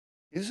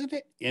Isn't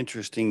it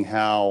interesting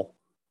how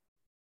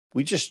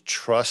we just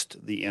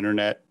trust the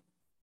internet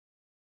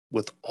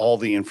with all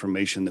the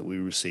information that we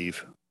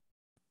receive?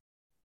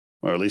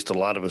 Or at least a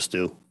lot of us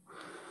do.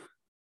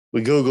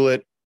 We Google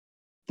it,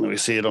 and we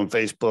see it on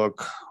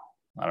Facebook.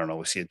 I don't know,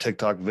 we see a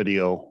TikTok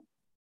video.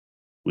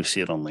 We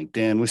see it on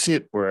LinkedIn. We see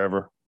it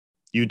wherever,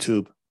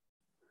 YouTube.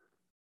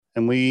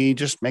 And we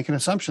just make an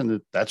assumption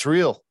that that's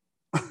real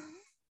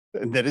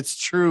and that it's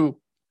true.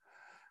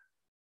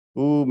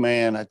 Oh,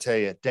 man, I tell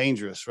you,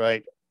 dangerous,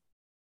 right?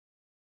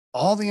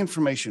 All the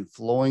information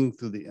flowing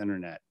through the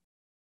internet,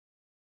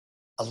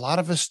 a lot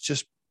of us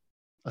just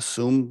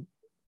assume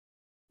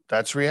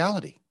that's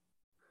reality.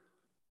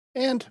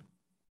 And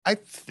I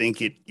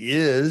think it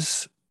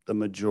is the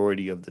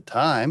majority of the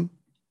time.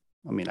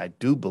 I mean, I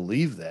do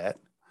believe that.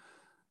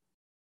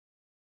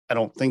 I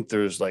don't think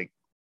there's like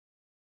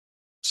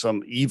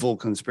some evil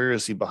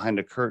conspiracy behind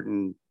a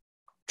curtain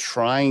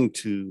trying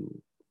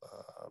to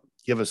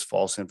give us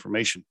false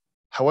information.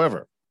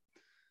 However,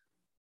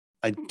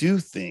 I do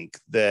think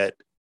that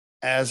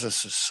as a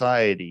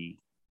society,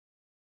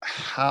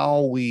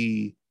 how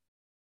we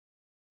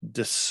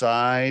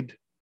decide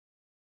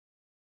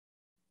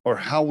or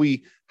how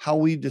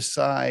we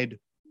decide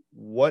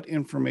what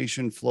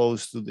information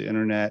flows through the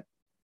internet,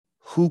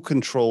 who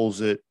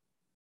controls it,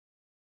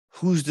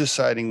 who's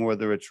deciding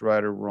whether it's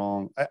right or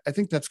wrong. I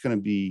think that's going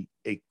to be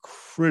a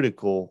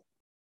critical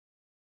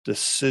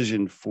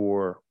decision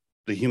for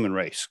the human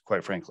race,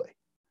 quite frankly,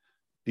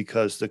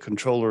 because the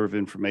controller of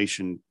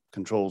information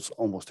controls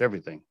almost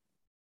everything.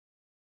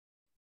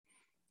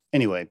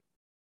 Anyway,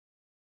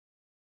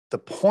 the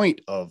point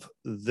of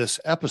this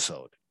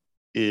episode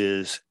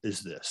is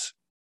this.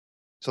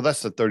 So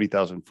that's the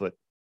 30,000 foot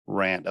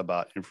rant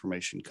about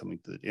information coming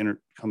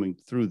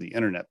through the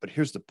internet. But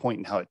here's the point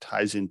and how it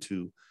ties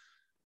into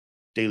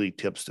daily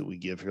tips that we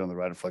give here on the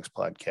RiderFlex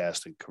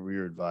podcast and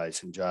career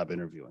advice and job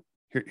interviewing.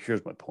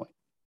 Here's my point.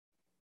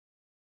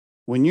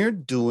 When you're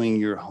doing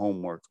your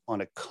homework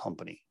on a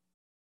company,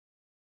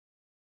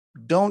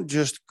 don't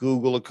just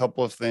Google a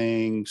couple of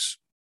things,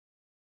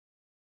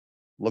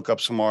 look up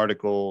some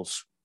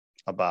articles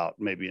about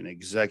maybe an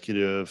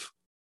executive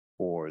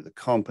or the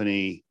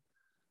company,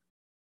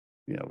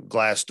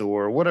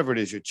 Glassdoor, whatever it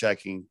is you're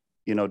checking.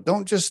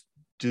 Don't just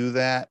do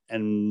that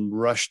and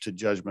rush to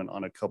judgment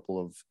on a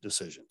couple of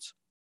decisions.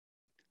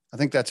 I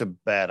think that's a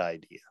bad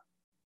idea.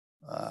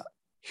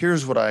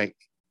 Here's what I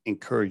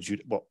encourage you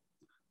to,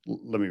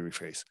 let me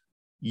rephrase.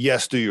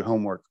 Yes, do your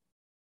homework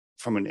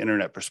from an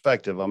internet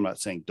perspective. I'm not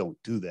saying don't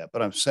do that,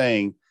 but I'm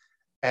saying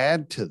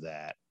add to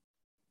that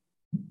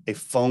a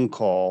phone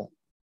call,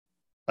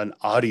 an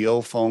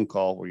audio phone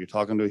call where you're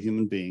talking to a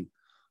human being,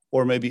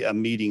 or maybe a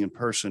meeting in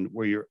person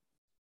where you're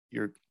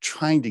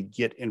trying to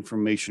get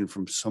information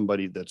from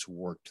somebody that's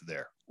worked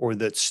there or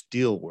that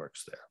still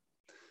works there.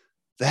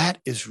 That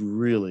is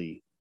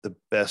really the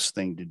best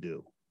thing to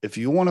do. If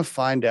you want to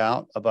find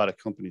out about a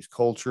company's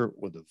culture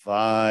or the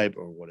vibe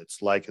or what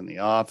it's like in the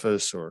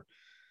office or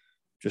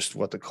just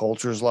what the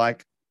culture is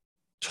like,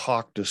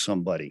 talk to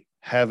somebody.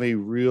 Have a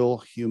real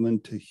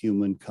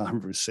human-to-human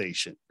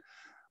conversation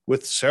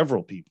with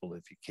several people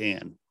if you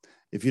can.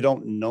 If you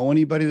don't know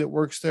anybody that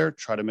works there,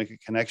 try to make a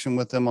connection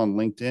with them on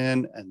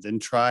LinkedIn and then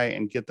try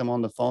and get them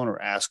on the phone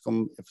or ask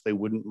them if they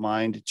wouldn't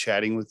mind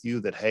chatting with you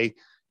that, hey,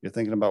 you're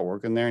thinking about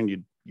working there and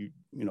you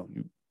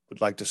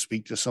would like to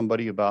speak to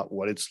somebody about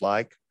what it's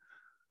like.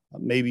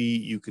 Maybe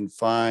you can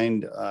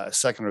find a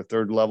second or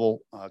third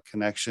level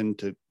connection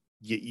to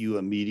get you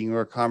a meeting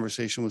or a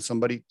conversation with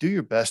somebody. Do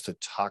your best to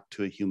talk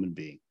to a human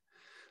being.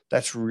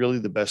 That's really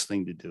the best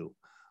thing to do.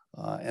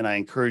 And I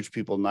encourage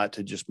people not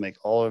to just make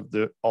all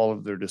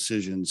of their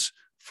decisions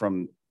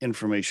from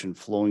information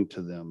flowing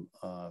to them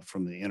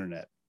from the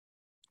internet.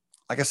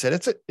 Like I said,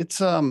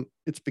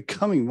 it's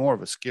becoming more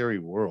of a scary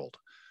world,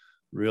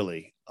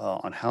 really,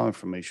 on how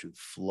information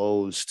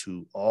flows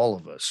to all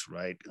of us,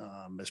 right?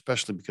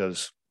 Especially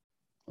because,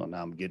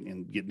 now I'm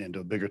getting into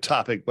a bigger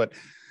topic, but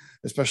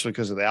especially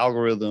because of the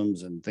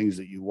algorithms and things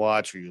that you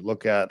watch or you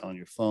look at on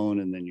your phone,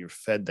 and then you're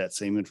fed that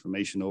same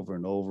information over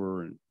and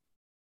over, and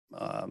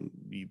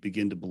you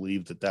begin to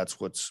believe that that's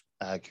what's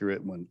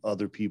accurate when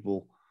other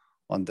people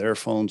on their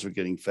phones are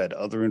getting fed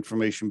other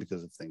information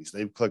because of things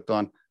they've clicked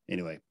on.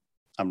 Anyway,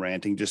 I'm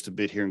ranting just a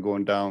bit here and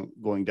going down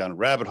a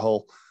rabbit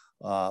hole.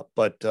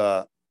 But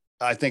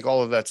I think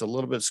all of that's a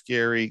little bit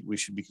scary. We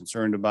should be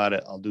concerned about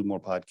it. I'll do more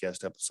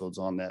podcast episodes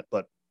on that.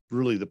 But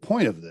really the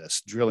point of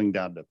this, drilling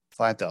down to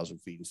 5,000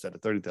 feet instead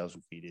of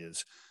 30,000 feet,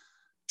 is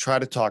try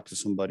to talk to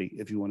somebody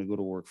if you want to go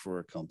to work for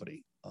a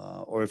company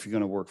or if you're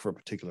going to work for a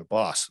particular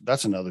boss.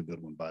 That's another good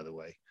one, by the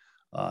way.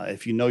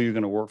 If you know you're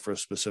going to work for a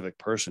specific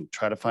person,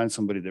 try to find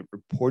somebody that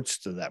reports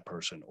to that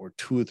person, or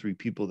 2 or 3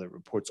 people that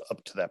reports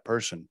up to that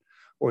person,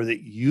 or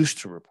that used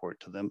to report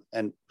to them,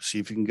 and see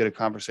if you can get a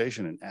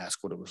conversation and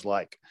ask what it was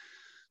like.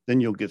 Then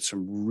you'll get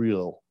some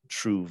real,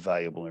 true,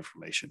 valuable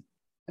information.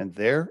 And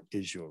there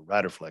is your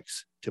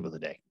RiderFlex tip of the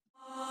day.